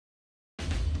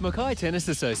Mackay Tennis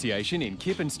Association in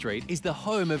Kippen Street is the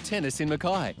home of tennis in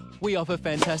Mackay. We offer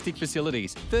fantastic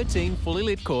facilities, 13 fully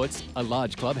lit courts, a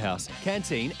large clubhouse,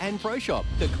 canteen and pro shop.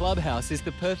 The clubhouse is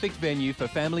the perfect venue for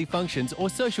family functions or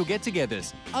social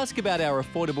get-togethers. Ask about our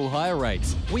affordable hire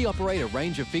rates. We operate a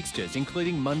range of fixtures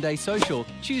including Monday social,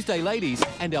 Tuesday ladies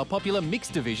and our popular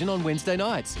mixed division on Wednesday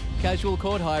nights. Casual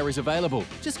court hire is available.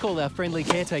 Just call our friendly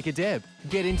caretaker Deb.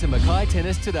 Get into Mackay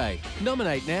Tennis today.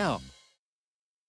 Nominate now.